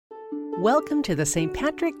Welcome to the St.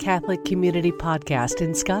 Patrick Catholic Community Podcast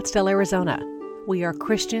in Scottsdale, Arizona. We are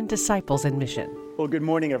Christian disciples in mission. Well, good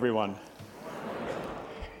morning, everyone.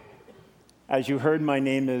 As you heard, my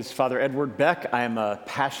name is Father Edward Beck. I am a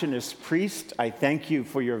Passionist priest. I thank you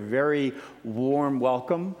for your very warm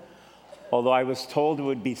welcome, although I was told it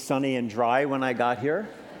would be sunny and dry when I got here.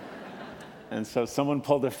 And so someone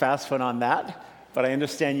pulled a fast one on that. But I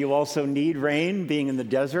understand you also need rain, being in the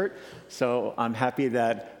desert. So I'm happy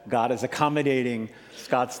that God is accommodating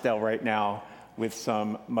Scottsdale right now with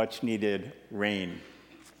some much-needed rain.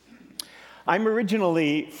 I'm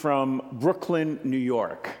originally from Brooklyn, New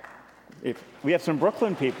York. If we have some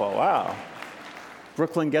Brooklyn people, wow.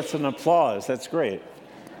 Brooklyn gets an applause, that's great.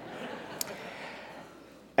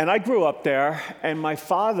 And I grew up there, and my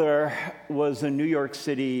father was a New York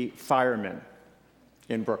City fireman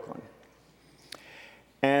in Brooklyn.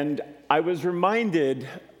 And I was reminded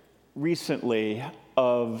recently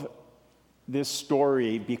of this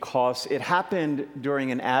story because it happened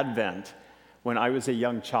during an Advent when I was a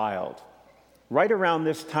young child. Right around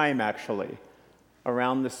this time, actually,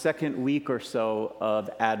 around the second week or so of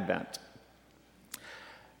Advent.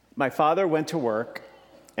 My father went to work,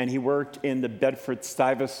 and he worked in the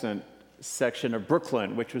Bedford-Stuyvesant section of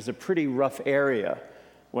Brooklyn, which was a pretty rough area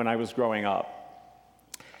when I was growing up.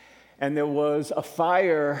 And there was a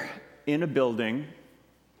fire in a building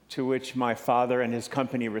to which my father and his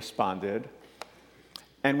company responded.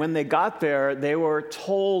 And when they got there, they were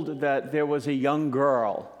told that there was a young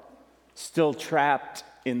girl still trapped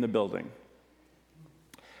in the building.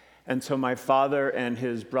 And so my father and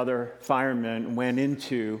his brother firemen went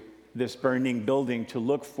into this burning building to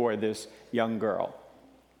look for this young girl.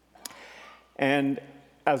 And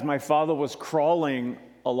as my father was crawling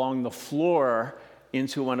along the floor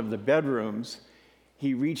into one of the bedrooms,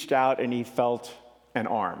 he reached out and he felt an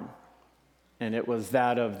arm. And it was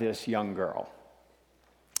that of this young girl.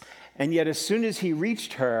 And yet as soon as he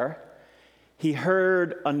reached her, he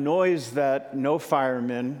heard a noise that no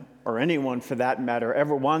fireman, or anyone for that matter,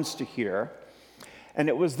 ever wants to hear. And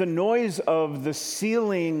it was the noise of the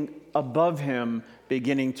ceiling above him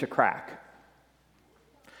beginning to crack.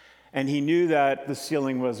 And he knew that the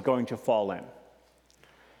ceiling was going to fall in.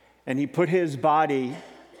 And he put his body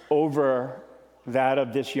over that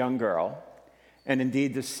of this young girl. And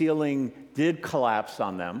indeed, the ceiling did collapse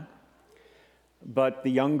on them. But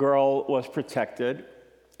the young girl was protected.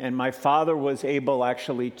 And my father was able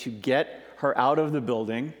actually to get her out of the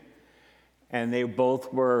building. And they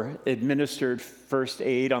both were administered first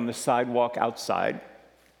aid on the sidewalk outside.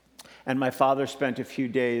 And my father spent a few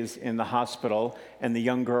days in the hospital, and the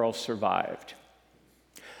young girl survived.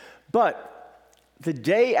 But the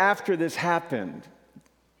day after this happened,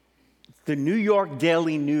 the New York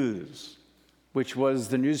Daily News, which was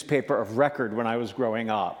the newspaper of record when I was growing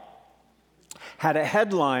up, had a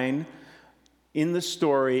headline in the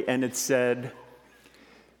story, and it said,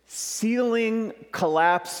 "Ceiling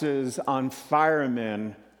collapses on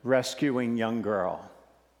firemen rescuing young girl."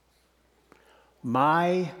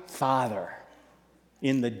 My father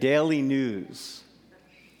in the Daily News.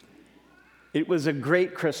 It was a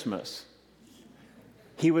great Christmas.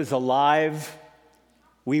 He was alive.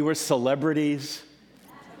 We were celebrities.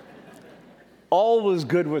 All was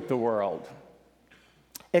good with the world.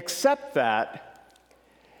 Except that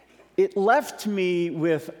it left me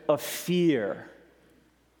with a fear.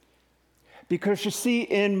 Because you see,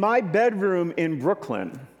 in my bedroom in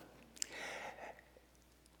Brooklyn,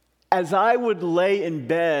 as I would lay in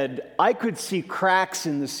bed, I could see cracks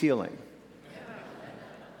in the ceiling.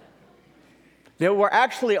 There were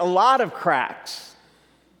actually a lot of cracks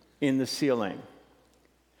in the ceiling.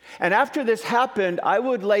 And after this happened, I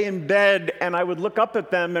would lay in bed and I would look up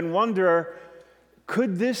at them and wonder,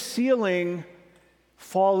 could this ceiling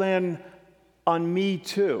fall in on me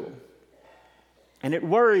too? And it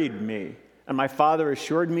worried me. And my father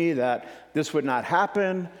assured me that this would not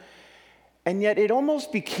happen. And yet it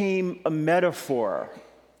almost became a metaphor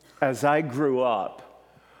as I grew up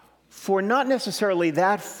for not necessarily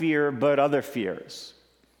that fear, but other fears.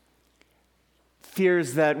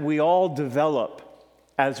 Fears that we all develop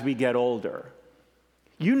as we get older.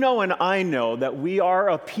 You know and I know that we are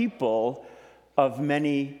a people of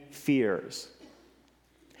many fears.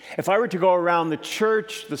 If I were to go around the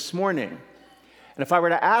church this morning, and if I were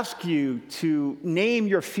to ask you to name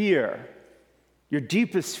your fear, your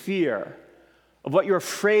deepest fear, of what you're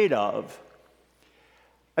afraid of,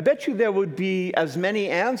 I bet you there would be as many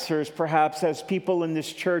answers, perhaps, as people in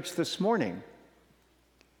this church this morning.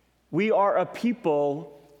 We are a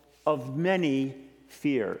people of many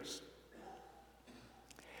fears.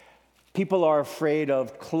 People are afraid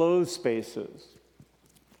of closed spaces,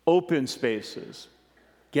 open spaces,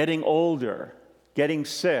 getting older, getting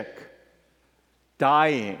sick,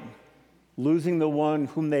 dying, losing the one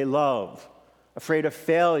whom they love, afraid of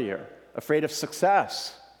failure, afraid of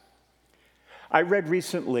success. I read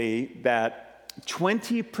recently that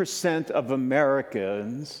 20% of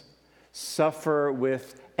Americans suffer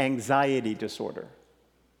with anxiety disorder,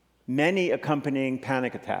 many accompanying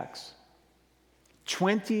panic attacks.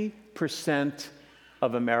 20%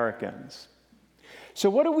 of Americans. So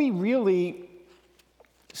what are we really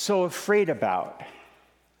so afraid about?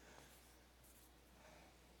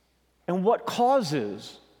 And what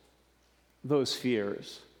causes those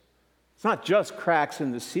fears? It's not just cracks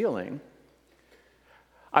in the ceiling.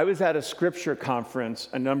 I was at a scripture conference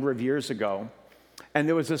a number of years ago, and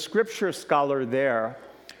there was a scripture scholar there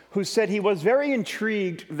who said he was very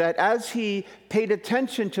intrigued that as he paid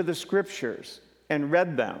attention to the scriptures and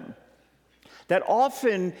read them, that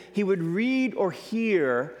often he would read or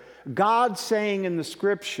hear God saying in the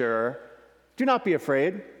scripture, "Do not be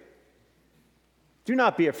afraid. Do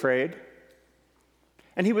not be afraid."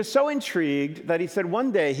 And he was so intrigued that he said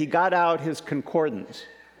one day he got out his concordance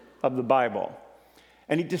of the Bible,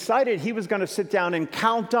 and he decided he was going to sit down and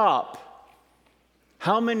count up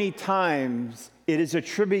how many times it is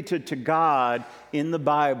attributed to God in the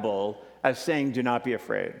Bible as saying, "Do not be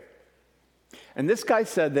afraid." And this guy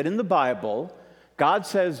said that in the Bible, God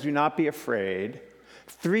says, "Do not be afraid,"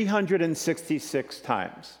 366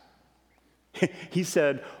 times. He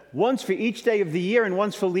said, once for each day of the year and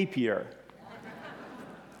once for leap year.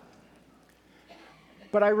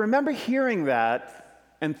 But I remember hearing that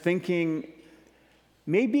and thinking,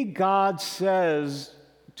 maybe God says,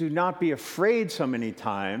 "Do not be afraid" so many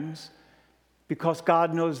times because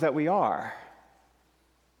God knows that we are.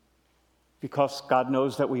 Because God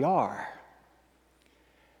knows that we are.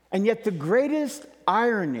 And yet the greatest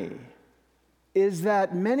irony is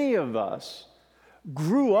that many of us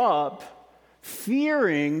grew up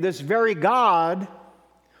fearing this very God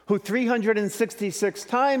who 366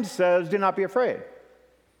 times says, "Do not be afraid."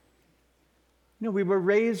 You know, we were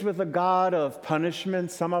raised with a God of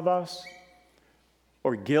punishment, some of us,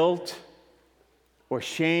 or guilt, or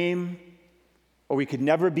shame, or we could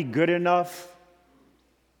never be good enough.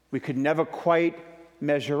 We could never quite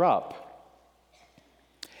measure up.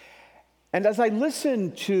 And as I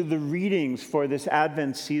listen to the readings for this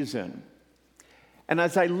Advent season, and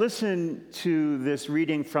as I listen to this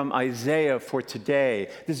reading from Isaiah for today,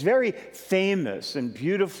 this very famous and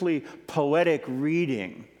beautifully poetic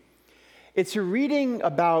reading, it's a reading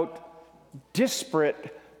about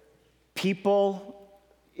disparate people,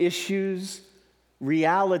 issues,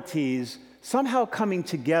 realities, somehow coming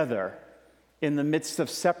together in the midst of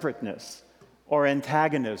separateness or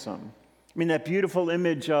antagonism. I mean, that beautiful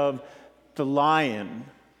image of the lion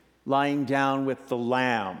lying down with the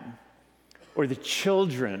lamb, or the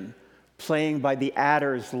children playing by the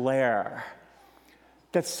adder's lair,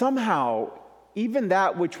 that somehow even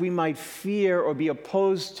that which we might fear or be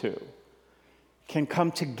opposed to can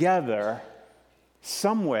come together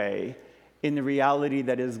some way in the reality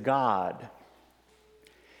that is God.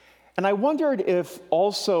 And I wondered if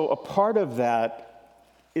also a part of that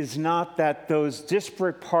is not that those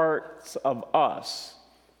disparate parts of us,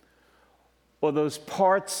 or those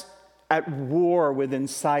parts at war within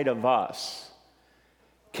inside of us,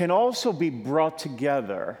 can also be brought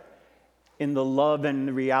together in the love and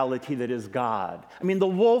the reality that is God. I mean, the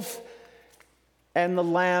wolf and the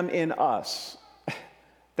lamb in us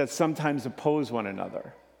that sometimes oppose one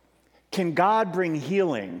another. Can God bring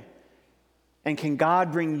healing? And can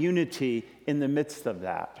God bring unity in the midst of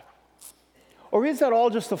that? Or is that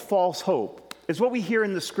all just a false hope? Is what we hear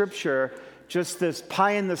in the scripture just this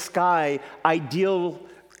pie-in-the-sky ideal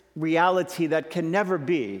reality that can never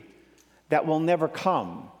be, that will never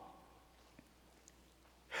come?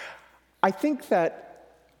 I think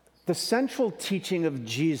that the central teaching of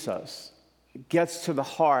Jesus gets to the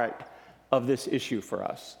heart of this issue for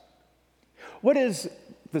us. What is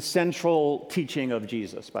the central teaching of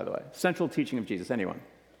Jesus, by the way? Central teaching of Jesus, anyone?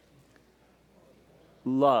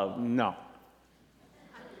 Love, no.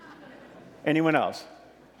 Anyone else?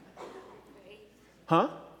 Huh?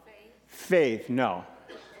 Faith, no.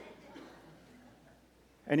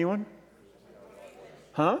 Anyone?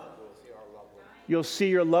 Huh? You'll see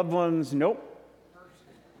your loved ones, nope.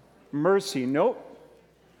 Mercy, nope.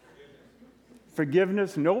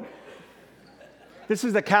 Forgiveness, nope. This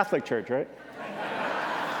is the Catholic Church, right?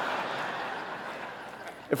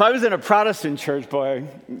 If I was in a Protestant church, boy,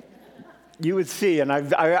 you would see, and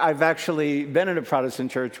I've actually been in a Protestant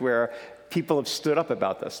church where people have stood up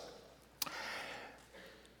about this.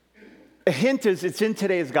 A hint is it's in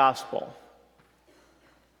today's gospel.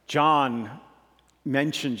 John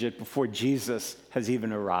mentions it before Jesus has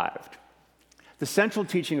even arrived. The central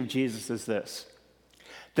teaching of Jesus is this: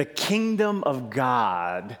 the kingdom of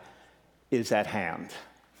God is at hand.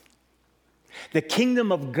 The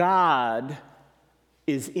kingdom of God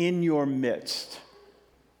is in your midst.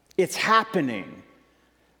 It's happening.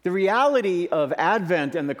 The reality of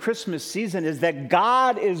Advent and the Christmas season is that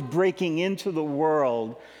God is breaking into the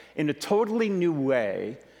world in a totally new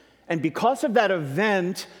way. And because of that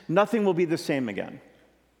event, nothing will be the same again.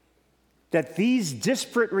 That these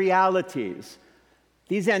disparate realities,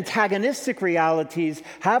 these antagonistic realities,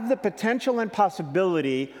 have the potential and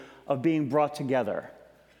possibility of being brought together,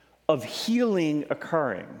 of healing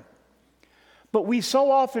occurring. But we so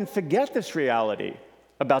often forget this reality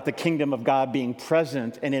about the kingdom of God being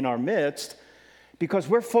present and in our midst because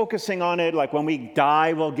we're focusing on it like when we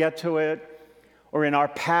die, we'll get to it, or in our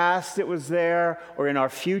past it was there, or in our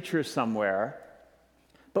future somewhere.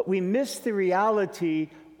 But we miss the reality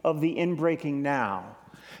of the inbreaking now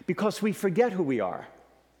because we forget who we are.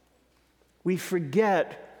 We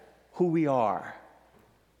forget who we are.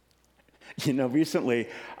 You know, recently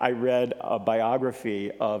I read a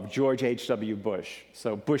biography of George H.W. Bush,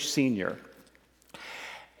 so Bush Sr.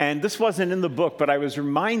 And this wasn't in the book, but I was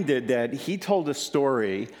reminded that he told a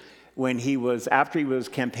story after he was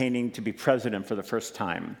campaigning to be president for the first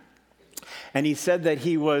time. And he said that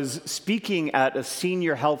he was speaking at a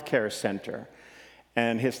senior healthcare center,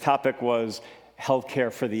 and his topic was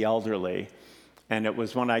healthcare for the elderly. And it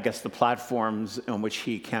was one, I guess, the platforms on which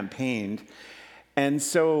he campaigned. And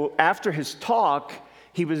so after his talk,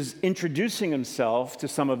 he was introducing himself to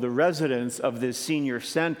some of the residents of this senior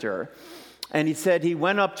center. And he said he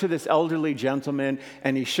went up to this elderly gentleman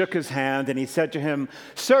and he shook his hand and he said to him,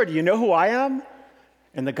 "Sir, do you know who I am?"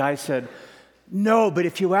 And the guy said, "No, but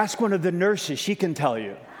if you ask one of the nurses, she can tell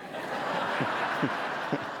you."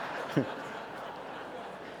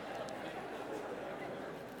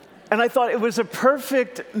 And I thought it was a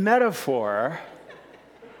perfect metaphor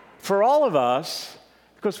for all of us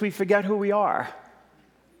because we forget who we are.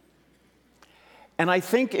 And I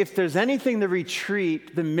think if there's anything the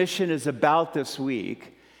retreat, the mission is about this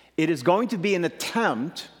week, it is going to be an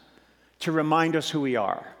attempt to remind us who we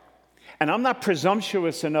are. And I'm not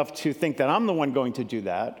presumptuous enough to think that I'm the one going to do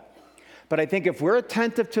that, but I think if we're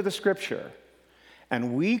attentive to the Scripture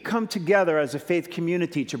and we come together as a faith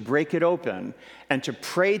community to break it open and to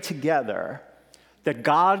pray together, that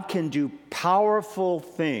God can do powerful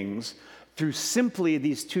things through simply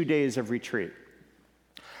these 2 days of retreat.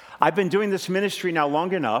 I've been doing this ministry now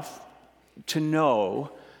long enough to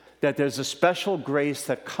know that there's a special grace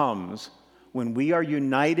that comes when we are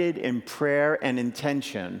united in prayer and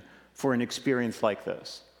intention for an experience like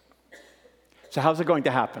this. So how's it going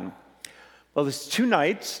to happen? Well, there's 2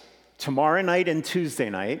 nights, tomorrow night and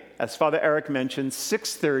Tuesday night, as Father Eric mentioned,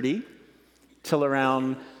 6:30 till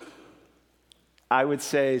around, I would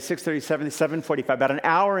say 6:30, 7:45, about an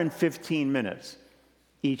hour and 15 minutes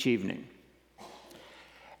each evening.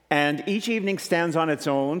 And each evening stands on its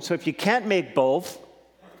own, so if you can't make both,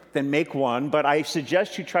 then make one, but I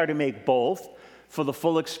suggest you try to make both for the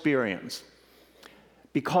full experience.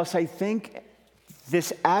 Because I think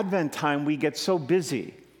this Advent time we get so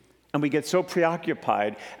busy, and we get so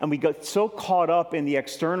preoccupied, and we get so caught up in the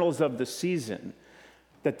externals of the season,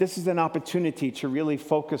 that this is an opportunity to really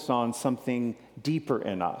focus on something deeper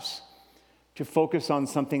in us, to focus on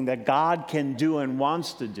something that God can do and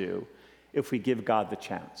wants to do if we give God the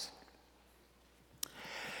chance.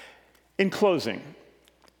 In closing,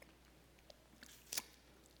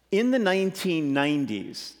 in the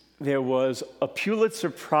 1990s, there was a Pulitzer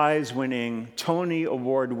Prize-winning, Tony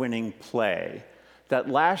Award-winning play that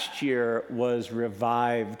last year was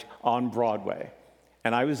revived on Broadway.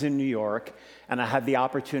 And I was in New York, and I had the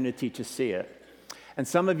opportunity to see it. And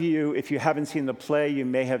some of you, if you haven't seen the play, you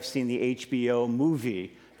may have seen the HBO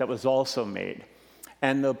movie that was also made.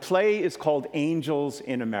 And the play is called Angels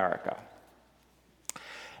in America.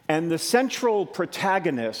 And the central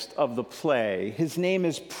protagonist of the play, his name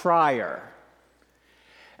is Pryor.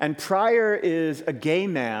 And Pryor is a gay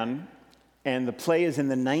man, and the play is in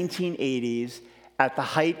the 1980s at the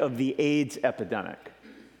height of the AIDS epidemic.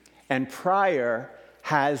 And Pryor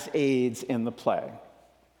has AIDS in the play.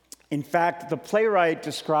 In fact, the playwright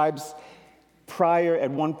describes Pryor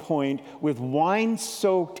at one point with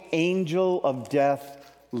wine-soaked angel of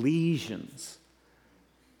death lesions.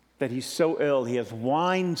 That he's so ill, he has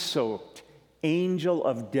wine-soaked angel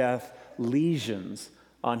of death lesions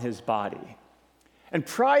on his body. And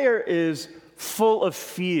Pryor is full of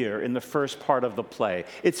fear in the first part of the play.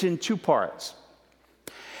 It's in 2 parts.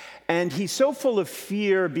 And he's so full of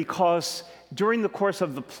fear because during the course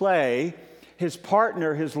of the play, his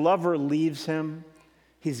partner, his lover, leaves him.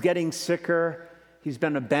 He's getting sicker. He's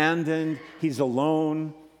been abandoned. He's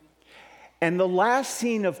alone. And the last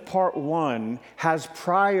scene of part one has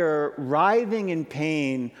Prior writhing in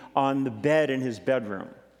pain on the bed in his bedroom.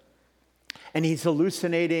 And he's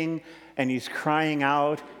hallucinating, and he's crying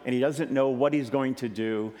out, and he doesn't know what he's going to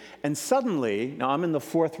do. And suddenly, now I'm in the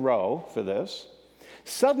fourth row for this,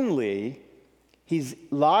 suddenly he's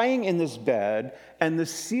lying in this bed, and the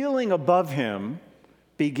ceiling above him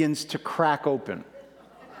begins to crack open.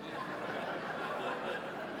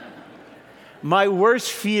 My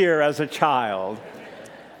worst fear as a child,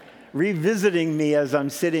 revisiting me as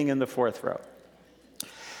I'm sitting in the fourth row.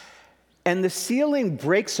 And the ceiling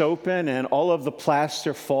breaks open, and all of the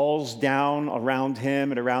plaster falls down around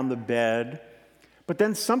him and around the bed. But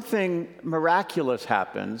then something miraculous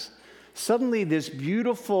happens. Suddenly, this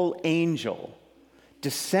beautiful angel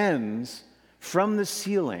descends from the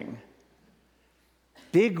ceiling.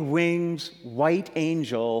 Big wings, white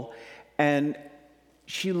angel, and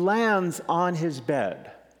she lands on his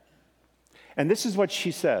bed. And this is what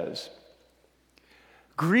she says.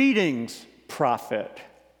 "Greetings, prophet.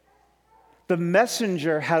 The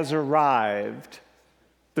messenger has arrived.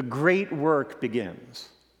 The great work begins."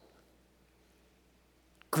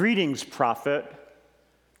 Greetings, prophet.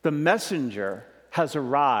 The messenger has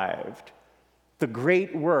arrived. The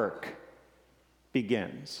great work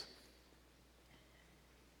begins.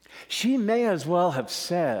 She may as well have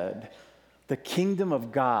said, the kingdom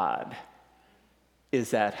of God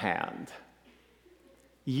is at hand.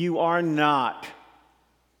 You are not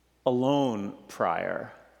alone,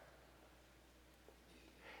 Prior.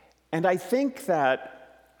 And I think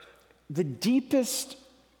that the deepest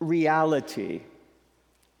reality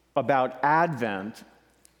about Advent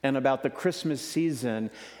and about the Christmas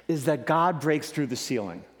season is that God breaks through the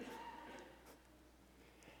ceiling.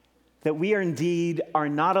 That we are indeed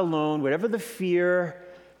not alone, whatever the fear,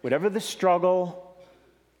 whatever the struggle,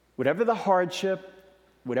 whatever the hardship,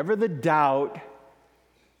 whatever the doubt,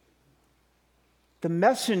 the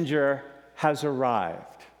messenger has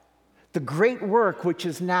arrived. The great work which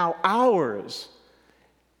is now ours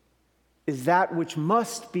is that which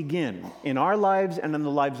must begin in our lives and in the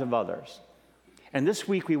lives of others. And this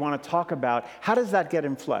week we want to talk about how does that get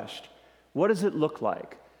enfleshed? What does it look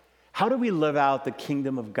like? How do we live out the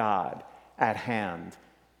kingdom of God at hand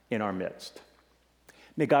in our midst?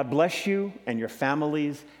 May God bless you and your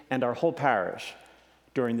families and our whole parish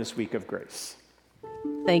during this week of grace.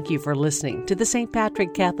 Thank you for listening to the St.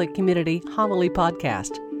 Patrick Catholic Community Homily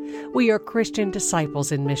Podcast. We are Christian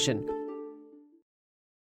disciples in mission,